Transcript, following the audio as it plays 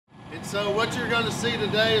So what you're going to see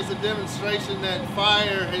today is a demonstration that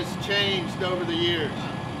fire has changed over the years.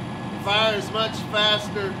 Fire is much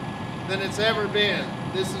faster than it's ever been.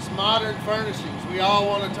 This is modern furnishings. We all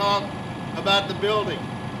want to talk about the building,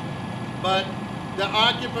 but the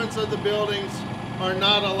occupants of the buildings are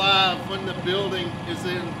not alive when the building is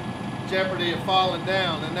in jeopardy of falling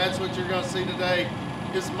down, and that's what you're going to see today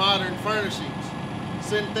is modern furnishings.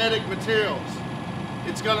 Synthetic materials.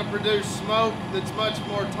 It's going to produce smoke that's much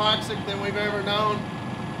more toxic than we've ever known,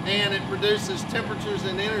 and it produces temperatures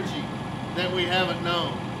and energy that we haven't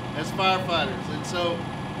known as firefighters. And so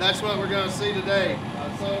that's what we're going to see today.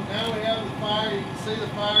 So now we have the fire. You can see the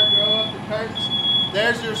fire grow up the curtains.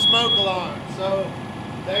 There's your smoke alarm. So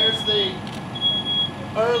there's the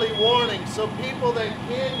early warning. So people that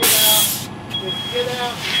can get out, just get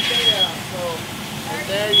out and stay out. So and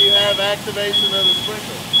there you have activation of the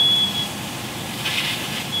sprinkler.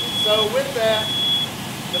 So with that,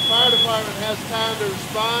 the fire department has time to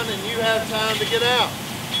respond and you have time to get out.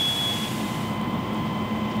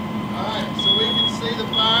 Alright, so we can see the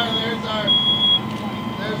fire. There's our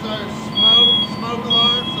smoke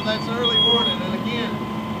alarm, so that's early warning. And again,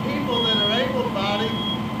 people that are able-bodied,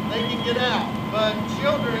 they can get out. But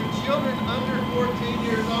children under 14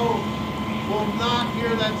 years old will not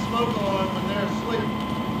hear that smoke alarm when they're asleep.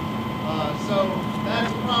 So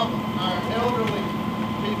that's a problem. Our elderly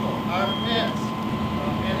people, our pets,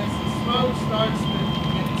 and as the smoke starts to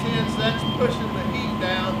get intense, that's pushing the heat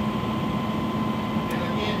down. And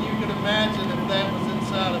again, you can imagine if that was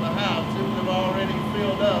inside of a house, it would have already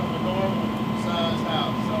filled up a normal size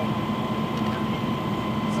house.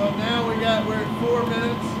 So now we're at 4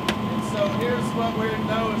 minutes, and so here's what we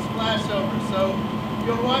know is flashover. So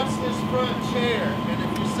you'll watch this front chair, and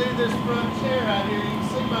if you see this front chair out here, you can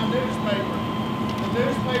see my newspaper. The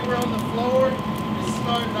newspaper on the floor is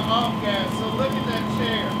starting to off-gas, so look at that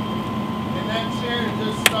chair. And that chair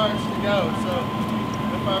just starts to go. So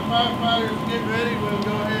if our firefighters get ready, we'll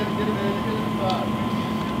go ahead and get them in the fire.